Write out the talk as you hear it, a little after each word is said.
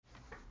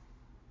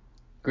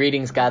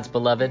Greetings, God's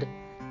beloved.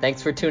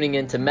 Thanks for tuning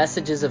in to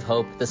Messages of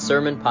Hope, the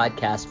sermon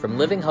podcast from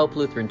Living Hope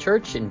Lutheran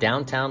Church in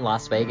downtown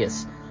Las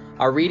Vegas.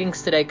 Our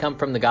readings today come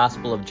from the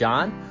Gospel of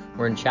John.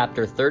 We're in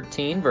chapter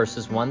 13,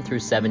 verses 1 through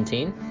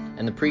 17,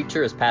 and the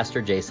preacher is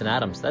Pastor Jason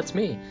Adams. That's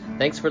me.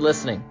 Thanks for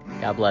listening.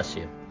 God bless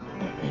you.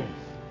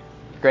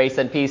 Grace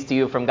and peace to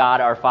you from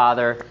God our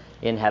Father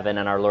in heaven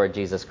and our Lord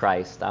Jesus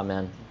Christ.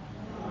 Amen.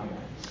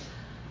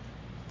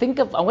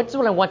 What's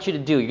what I want you to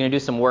do. You're going to do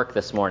some work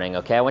this morning,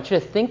 okay? I want you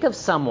to think of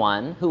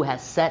someone who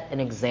has set an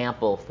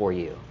example for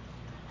you.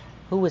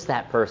 Who was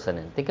that person?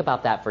 And think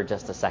about that for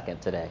just a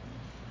second today.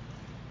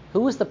 Who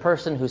was the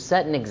person who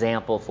set an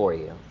example for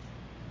you?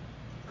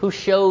 Who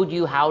showed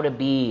you how to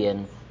be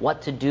and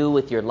what to do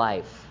with your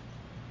life?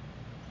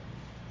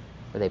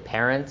 Were they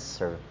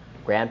parents or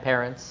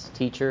grandparents,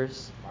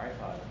 teachers, my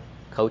father,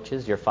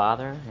 coaches, your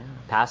father,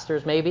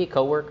 pastors maybe,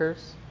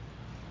 co-workers?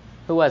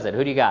 Who was it?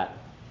 Who do you got?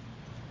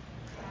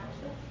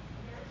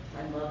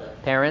 my mother,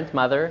 Parent,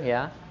 mother,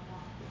 yeah.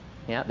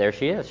 Yeah, there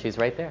she is. She's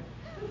right there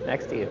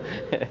next to you.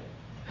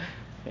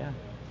 Yeah.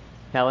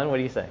 Helen, what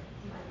do you say?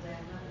 My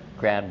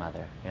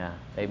Grandmother, yeah.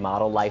 They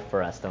model life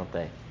for us, don't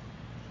they?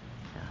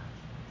 Yeah.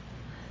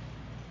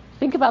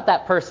 Think about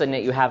that person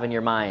that you have in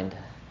your mind.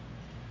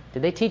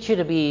 Did they teach you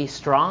to be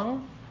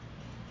strong?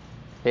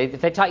 If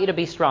they taught you to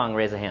be strong,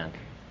 raise a hand.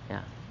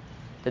 Yeah.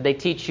 Did they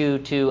teach you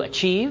to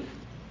achieve?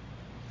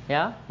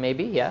 Yeah,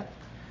 maybe, yeah.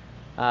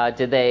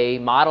 Did they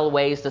model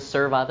ways to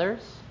serve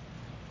others?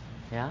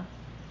 Yeah.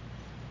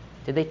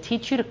 Did they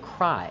teach you to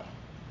cry?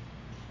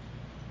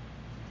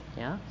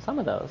 Yeah, some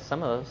of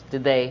those.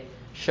 Did they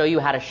show you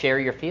how to share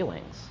your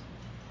feelings?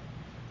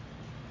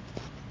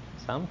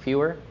 Some,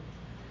 fewer.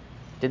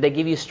 Did they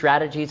give you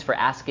strategies for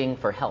asking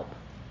for help?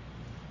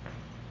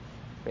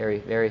 Very,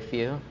 very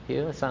few,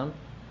 some.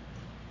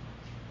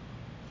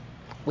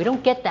 We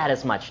don't get that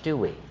as much, do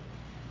we?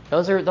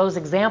 Those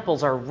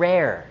examples are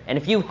rare. And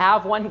if you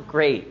have one,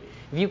 great.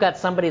 If you've got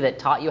somebody that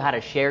taught you how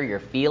to share your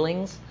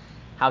feelings,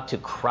 how to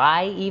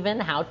cry even,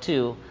 how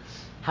to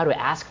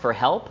ask for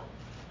help,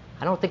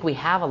 I don't think we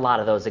have a lot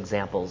of those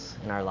examples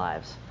in our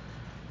lives.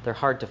 They're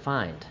hard to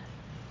find.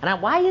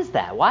 And why is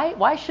that?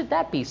 Why should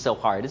that be so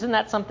hard? Isn't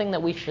that something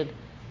that we should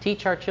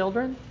teach our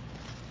children?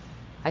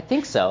 I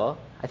think so.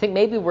 I think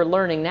maybe we're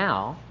learning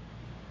now.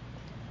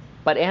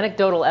 But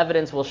anecdotal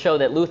evidence will show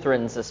that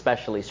Lutherans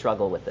especially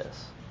struggle with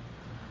this.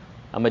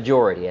 A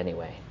majority,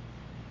 anyway.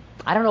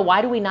 I don't know,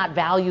 why do we not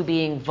value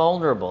being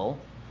vulnerable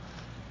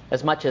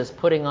as much as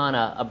putting on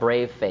a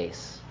brave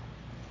face?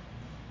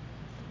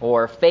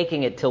 Or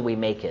faking it till we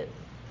make it.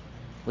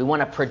 We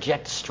want to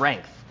project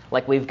strength,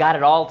 like we've got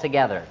it all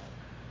together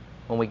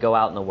when we go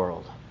out in the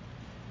world.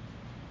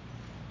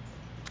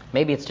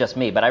 Maybe it's just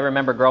me, but I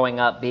remember growing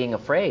up being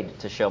afraid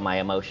to show my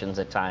emotions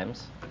at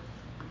times.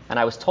 And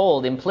I was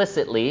told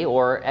implicitly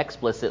or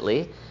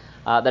explicitly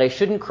that I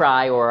shouldn't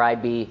cry or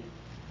I'd be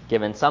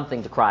given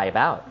something to cry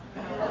about.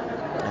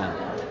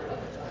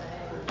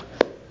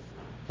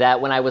 That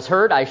when I was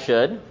hurt, I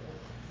should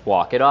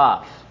walk it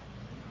off.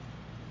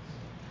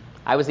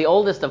 I was the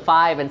oldest of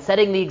 5, and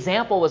setting the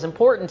example was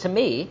important to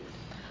me.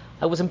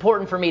 It was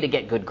important for me to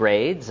get good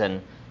grades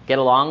and get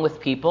along with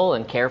people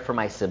and care for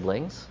my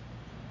siblings.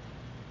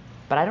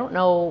 But I don't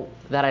know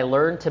that I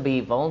learned to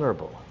be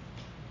vulnerable.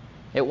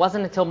 It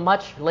wasn't until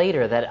much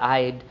later that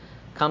I'd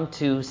come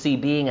to see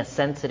being a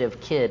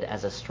sensitive kid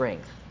as a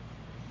strength.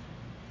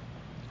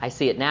 I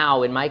see it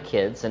now in my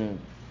kids, and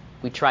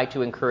we try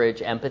to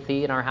encourage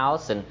empathy in our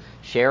house and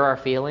share our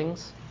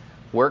feelings,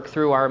 work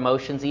through our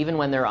emotions even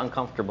when they're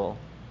uncomfortable.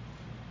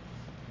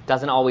 It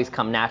doesn't always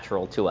come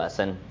natural to us,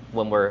 and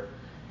when we're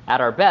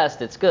at our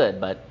best, it's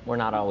good, but we're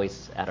not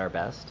always at our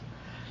best.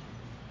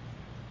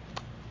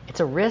 It's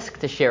a risk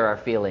to share our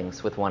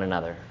feelings with one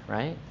another,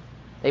 right?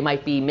 They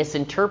might be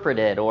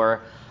misinterpreted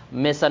or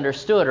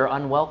misunderstood or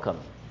unwelcome.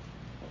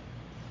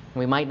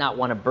 We might not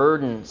want to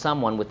burden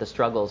someone with the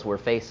struggles we're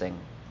facing.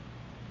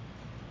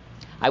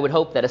 I would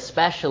hope that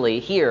especially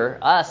here,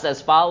 us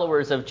as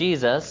followers of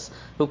Jesus,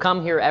 who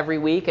come here every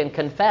week and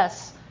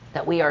confess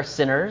that we are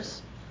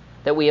sinners,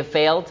 that we have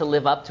failed to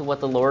live up to what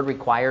the Lord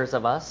requires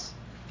of us,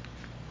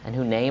 and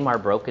who name our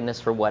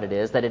brokenness for what it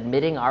is, that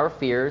admitting our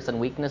fears and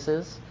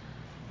weaknesses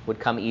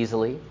would come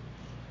easily,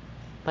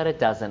 but it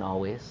doesn't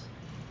always.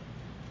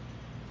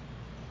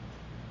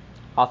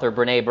 Author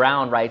Brené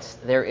Brown writes,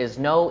 "There is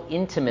no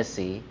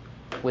intimacy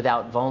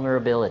without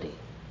vulnerability."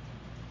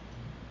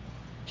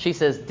 She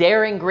says,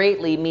 daring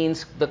greatly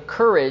means the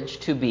courage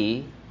to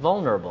be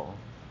vulnerable.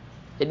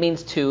 It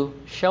means to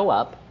show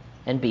up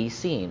and be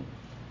seen,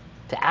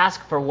 to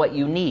ask for what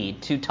you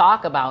need, to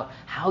talk about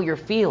how you're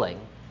feeling,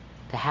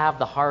 to have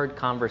the hard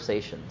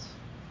conversations.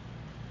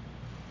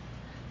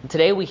 And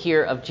today we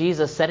hear of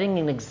Jesus setting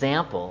an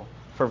example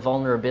for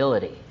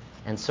vulnerability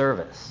and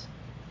service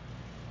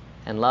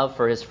and love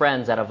for his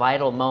friends at a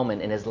vital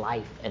moment in his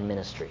life and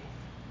ministry.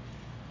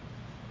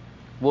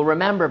 We'll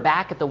remember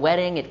back at the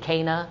wedding at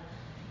Cana,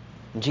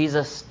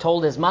 Jesus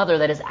told his mother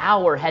that his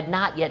hour had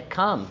not yet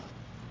come.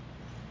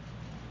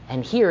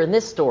 And here in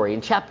this story,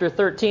 in chapter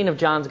 13 of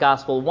John's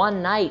Gospel,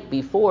 one night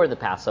before the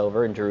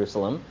Passover in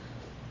Jerusalem,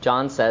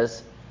 John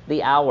says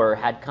the hour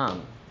had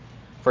come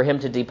for him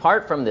to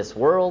depart from this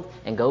world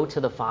and go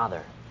to the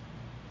Father.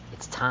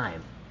 It's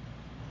time.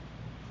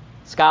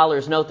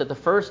 Scholars note that the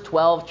first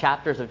 12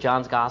 chapters of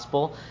John's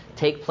Gospel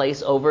take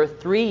place over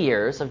 3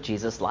 years of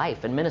Jesus'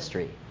 life and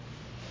ministry.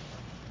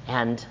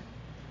 And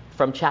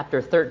from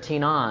chapter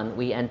 13 on,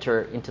 we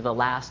enter into the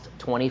last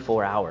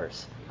 24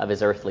 hours of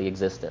his earthly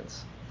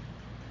existence.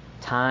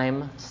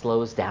 Time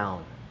slows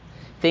down.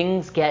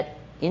 Things get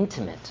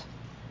intimate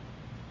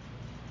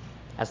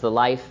as the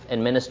life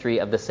and ministry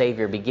of the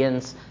Savior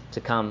begins to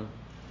come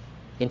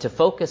into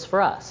focus for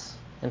us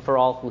and for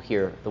all who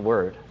hear the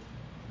word.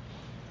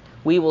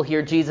 We will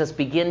hear Jesus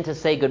begin to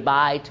say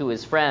goodbye to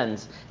his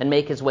friends and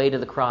make his way to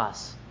the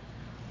cross.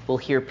 We'll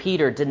hear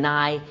Peter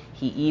deny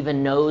he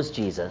even knows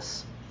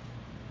Jesus.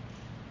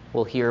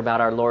 We'll hear about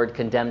our Lord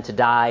condemned to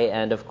die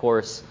and, of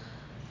course,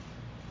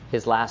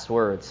 his last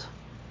words.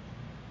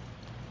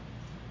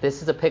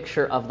 This is a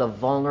picture of the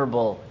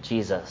vulnerable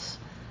Jesus,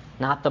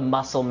 not the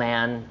muscle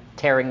man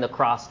tearing the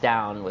cross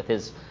down with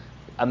his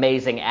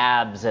amazing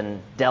abs and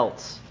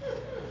delts.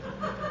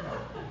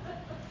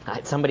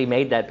 Somebody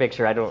made that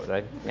picture.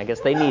 I guess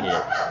they needed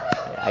it.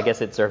 I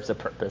guess it serves a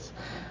purpose.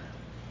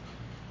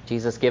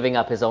 Jesus giving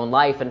up his own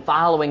life and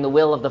following the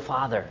will of the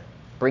Father,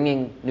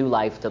 bringing new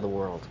life to the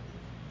world.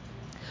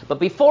 But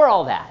before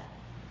all that,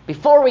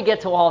 before we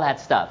get to all that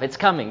stuff, it's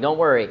coming, don't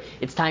worry,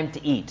 it's time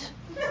to eat.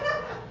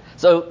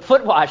 So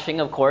foot washing,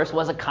 of course,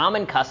 was a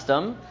common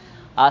custom,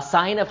 a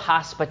sign of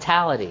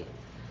hospitality.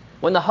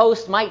 When the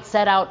host might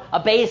set out a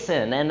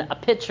basin and a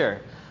pitcher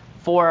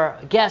for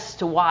guests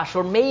to wash,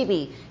 or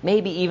maybe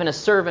even a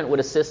servant would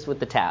assist with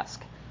the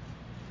task.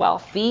 Well,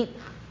 feet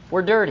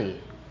were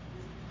dirty.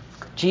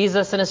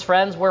 Jesus and his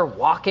friends were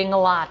walking a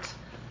lot.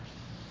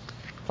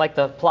 It's like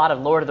the plot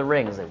of Lord of the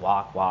Rings. They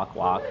walk, walk,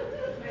 walk,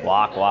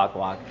 walk, walk,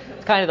 walk.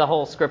 It's kind of the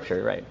whole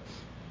scripture, right?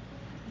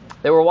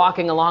 They were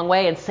walking a long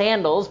way, and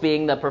sandals,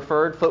 being the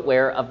preferred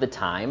footwear of the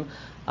time,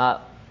 a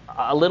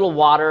little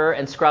water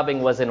and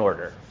scrubbing was in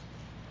order.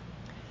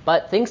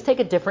 But things take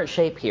a different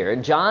shape here,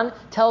 and John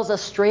tells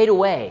us straight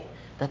away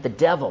that the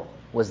devil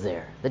was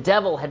there. The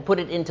devil had put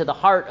it into the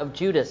heart of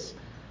Judas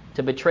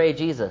to betray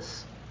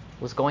Jesus.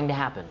 It was going to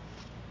happen.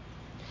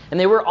 And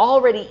they were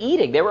already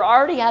eating. They were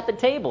already at the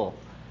table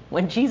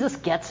when Jesus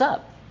gets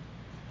up.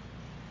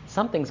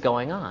 Something's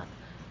going on.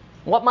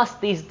 What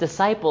must these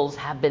disciples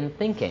have been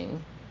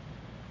thinking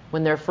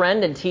when their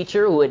friend and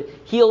teacher, who had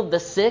healed the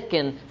sick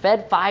and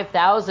fed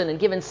 5,000 and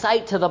given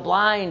sight to the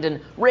blind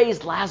and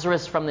raised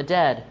Lazarus from the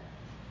dead,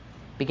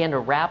 began to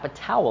wrap a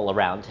towel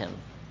around him,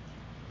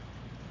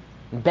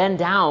 bend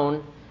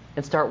down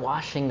and start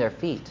washing their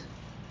feet?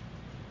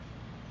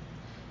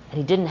 And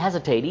he didn't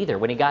hesitate either.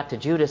 When he got to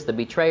Judas, the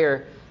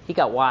betrayer, he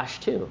got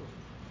washed too.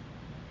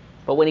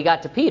 But when he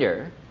got to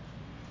Peter,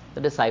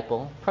 the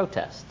disciple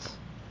protests.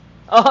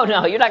 "Oh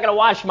no, you're not going to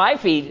wash my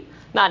feet.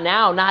 Not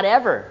now, not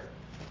ever,"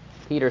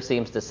 Peter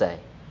seems to say.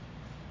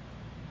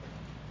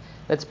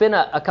 It's been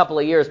a couple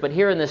of years, but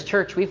here in this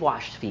church, we've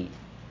washed feet.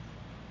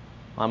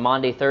 On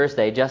Maundy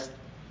Thursday, just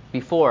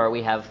before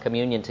we have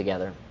communion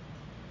together.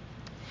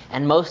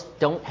 And most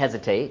don't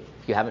hesitate,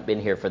 if you haven't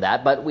been here for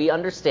that, but we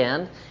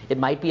understand it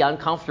might be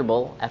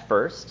uncomfortable at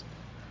first.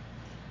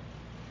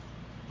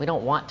 We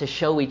don't want to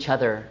show each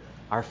other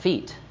our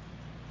feet,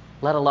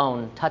 let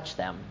alone touch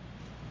them.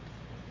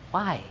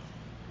 Why?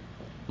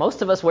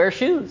 Most of us wear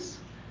shoes.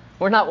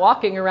 We're not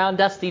walking around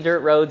dusty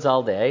dirt roads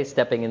all day,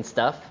 stepping in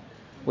stuff.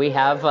 We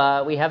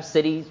have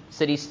city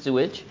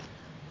sewage.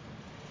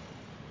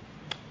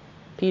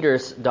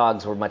 Peter's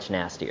dogs were much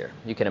nastier,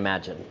 you can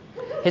imagine.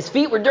 His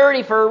feet were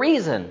dirty for a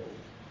reason.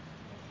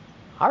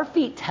 Our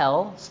feet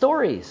tell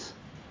stories.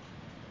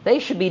 They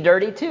should be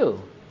dirty too.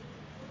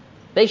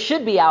 They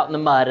should be out in the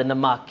mud and the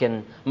muck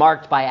and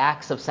marked by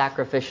acts of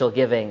sacrificial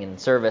giving and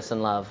service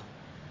and love.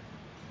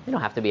 We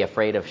don't have to be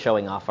afraid of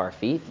showing off our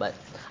feet, but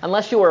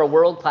unless you were a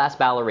world-class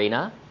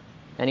ballerina.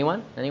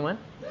 Anyone?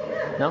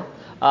 No?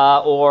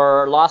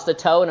 Or lost a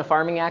toe in a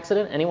farming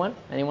accident?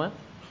 Anyone?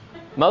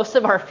 Most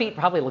of our feet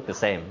probably look the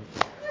same.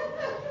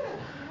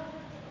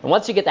 And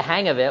once you get the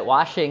hang of it,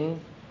 washing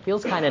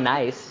feels kind of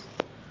nice.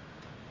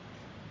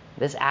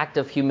 This act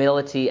of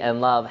humility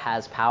and love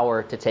has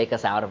power to take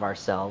us out of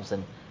ourselves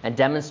and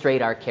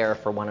demonstrate our care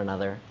for one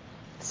another.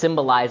 It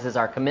symbolizes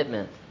our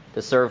commitment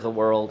to serve the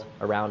world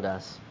around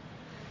us.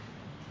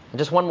 And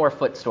just one more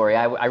foot story.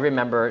 I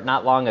remember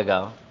not long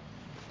ago,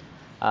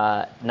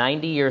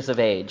 90 years of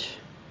age,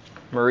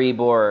 Marie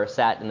Borer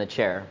sat in the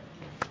chair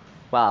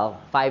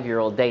while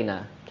 5-year-old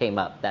Dana came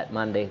up that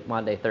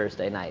Monday,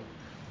 Thursday night.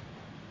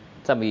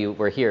 Some of you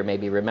were here,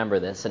 maybe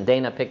remember this. And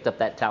Dana picked up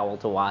that towel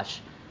to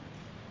wash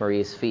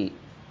Marie's feet.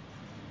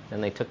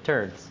 And they took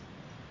turns.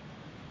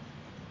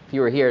 If you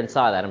were here and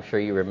saw that, I'm sure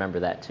you remember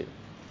that too.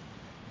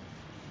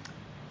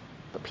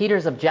 But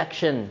Peter's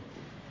objection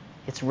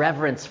It's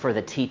reverence for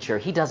the teacher.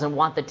 He doesn't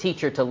want the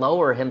teacher to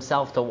lower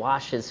himself to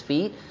wash his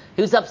feet.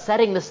 He was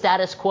upsetting the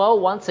status quo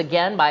once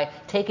again by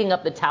taking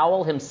up the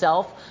towel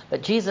himself.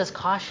 But Jesus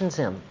cautions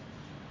him,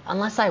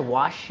 unless I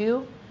wash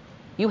you,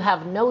 you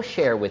have no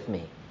share with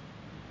me.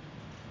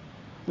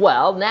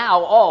 Well,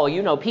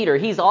 now, Peter,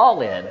 he's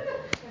all in.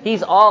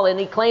 He's all in.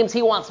 He claims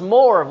he wants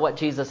more of what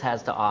Jesus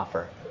has to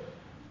offer.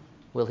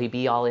 Will he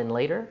be all in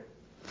later?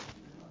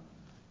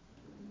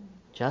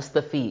 Just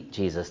the feet,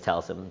 Jesus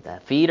tells him. The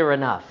feet are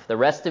enough. The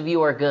rest of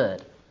you are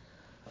good.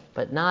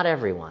 But not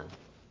everyone.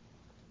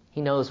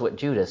 He knows what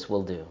Judas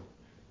will do.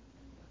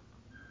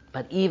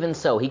 But even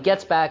so, he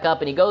gets back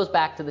up and he goes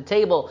back to the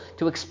table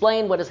to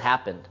explain what has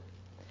happened.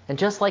 And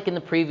just like in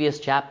the previous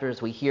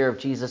chapters, we hear of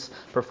Jesus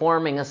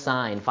performing a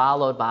sign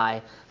followed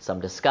by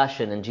some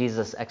discussion and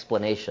Jesus'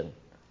 explanation.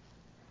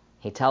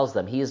 He tells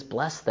them he has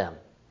blessed them,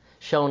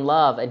 shown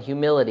love and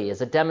humility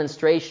as a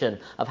demonstration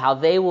of how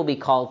they will be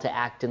called to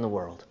act in the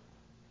world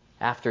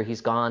after he's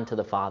gone to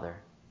the Father.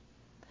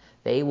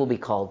 They will be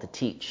called to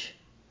teach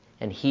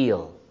and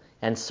heal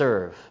and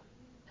serve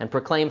and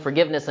proclaim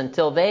forgiveness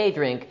until they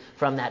drink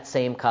from that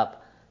same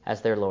cup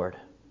as their Lord.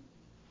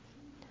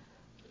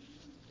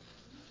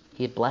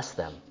 He had blessed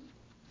them.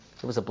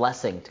 It was a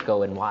blessing to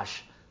go and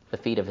wash the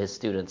feet of his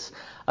students.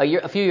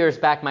 A few years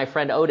back, my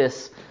friend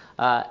Otis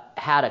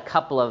had a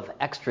couple of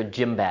extra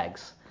gym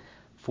bags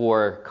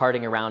for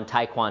carting around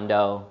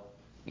Taekwondo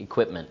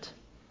equipment.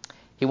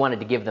 He wanted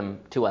to give them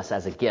to us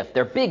as a gift.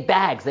 They're big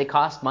bags. They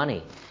cost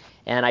money.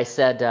 And I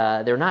said,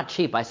 they're not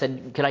cheap. I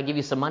said, could I give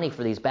you some money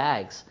for these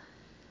bags?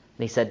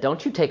 And he said,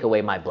 don't you take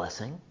away my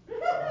blessing.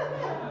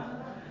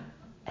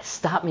 It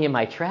stopped me in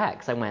my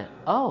tracks. I went,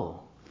 oh.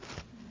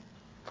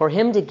 For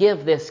him to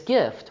give this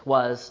gift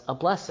was a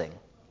blessing.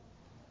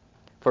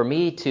 For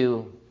me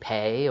to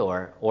pay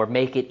or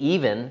make it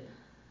even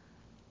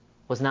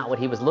was not what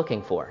he was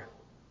looking for.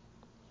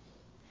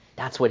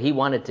 That's what he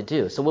wanted to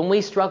do. So when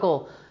we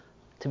struggle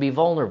to be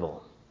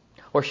vulnerable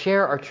or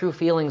share our true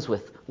feelings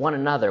with one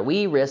another,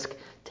 we risk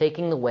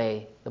taking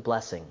away the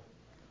blessing.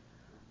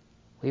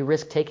 We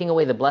risk taking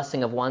away the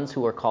blessing of ones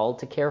who are called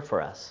to care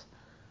for us,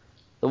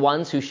 the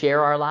ones who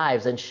share our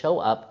lives and show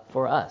up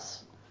for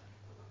us.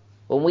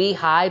 When we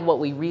hide what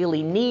we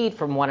really need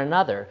from one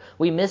another,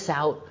 we miss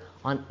out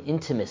on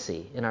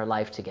intimacy in our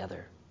life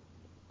together.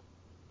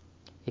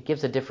 It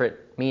gives a different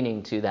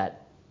meaning to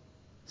that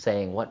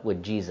saying, what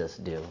would Jesus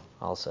do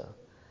also?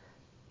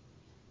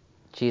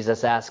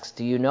 Jesus asks,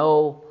 do you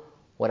know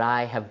what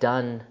I have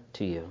done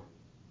to you?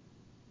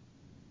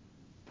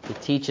 He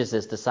teaches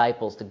his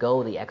disciples to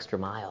go the extra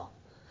mile,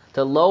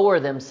 to lower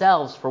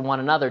themselves for one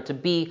another, to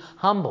be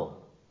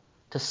humble,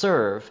 to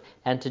serve,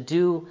 and to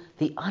do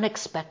the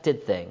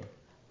unexpected thing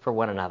for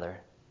one another.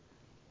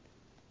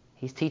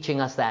 He's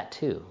teaching us that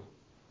too.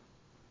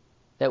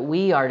 That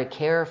we are to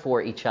care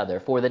for each other,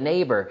 for the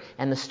neighbor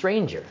and the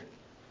stranger.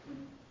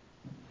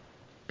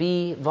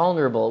 Be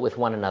vulnerable with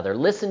one another.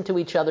 Listen to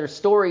each other's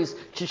stories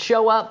to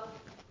show up.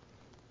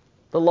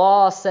 The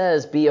law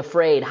says, be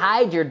afraid.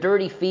 Hide your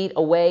dirty feet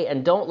away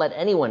and don't let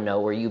anyone know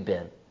where you've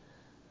been.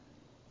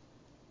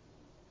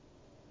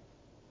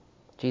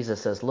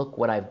 Jesus says, look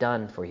what I've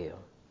done for you.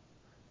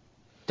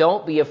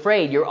 Don't be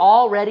afraid. You're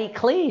already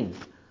clean.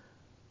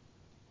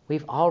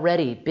 We've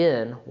already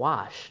been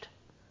washed.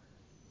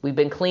 We've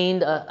been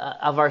cleaned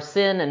of our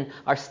sin and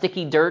our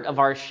sticky dirt of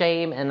our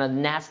shame and the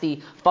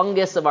nasty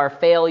fungus of our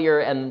failure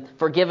and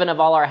forgiven of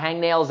all our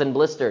hangnails and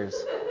blisters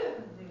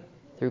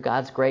through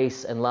God's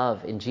grace and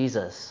love in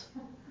Jesus.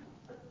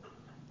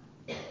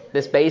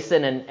 This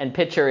basin and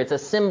pitcher, it's a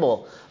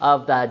symbol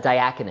of the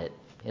diaconate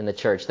in the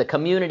church, the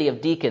community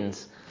of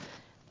deacons,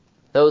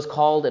 those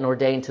called and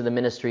ordained to the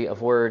ministry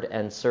of word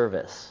and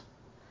service.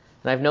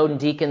 And I've known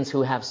deacons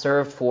who have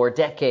served for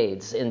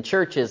decades in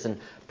churches and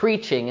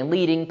preaching and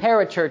leading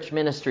parachurch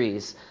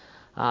ministries,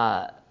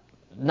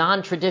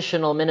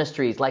 non-traditional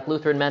ministries like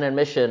Lutheran Men in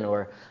Mission,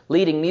 or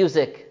leading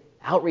music,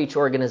 outreach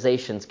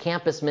organizations,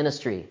 campus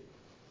ministry.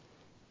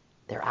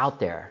 They're out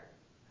there.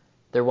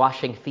 They're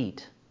washing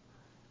feet.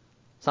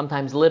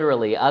 Sometimes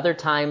literally, other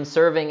times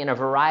serving in a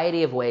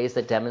variety of ways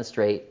that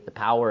demonstrate the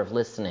power of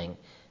listening,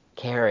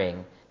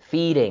 caring,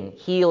 feeding,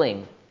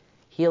 healing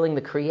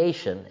the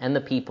creation and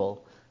the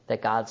people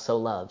that God so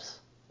loves.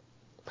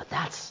 But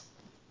that's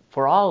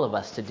for all of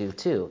us to do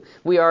too.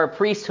 We are a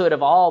priesthood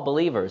of all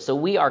believers, so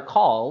we are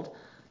called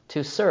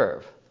to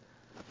serve,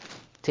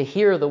 to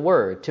hear the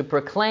word, to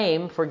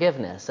proclaim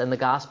forgiveness and the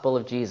gospel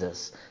of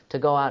Jesus, to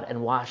go out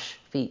and wash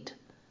feet,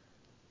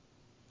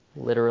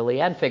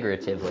 literally and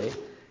figuratively.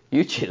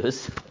 You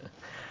choose.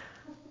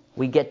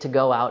 We get to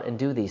go out and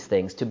do these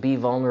things, to be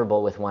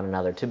vulnerable with one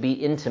another, to be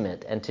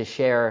intimate, and to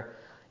share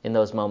in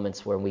those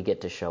moments where we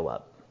get to show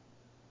up.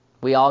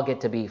 We all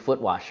get to be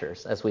foot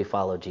washers as we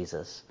follow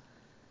Jesus.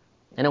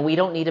 And we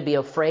don't need to be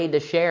afraid to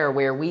share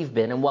where we've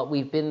been and what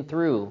we've been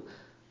through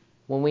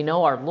when we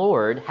know our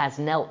Lord has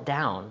knelt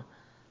down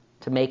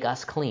to make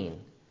us clean.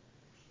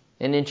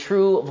 And in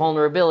true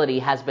vulnerability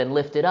has been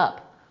lifted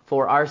up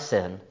for our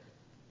sin,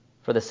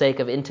 for the sake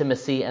of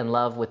intimacy and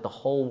love with the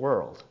whole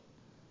world.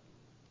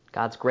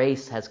 God's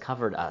grace has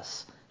covered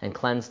us and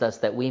cleansed us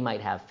that we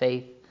might have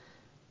faith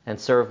and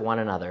serve one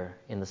another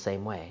in the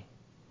same way.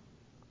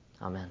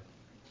 Amen.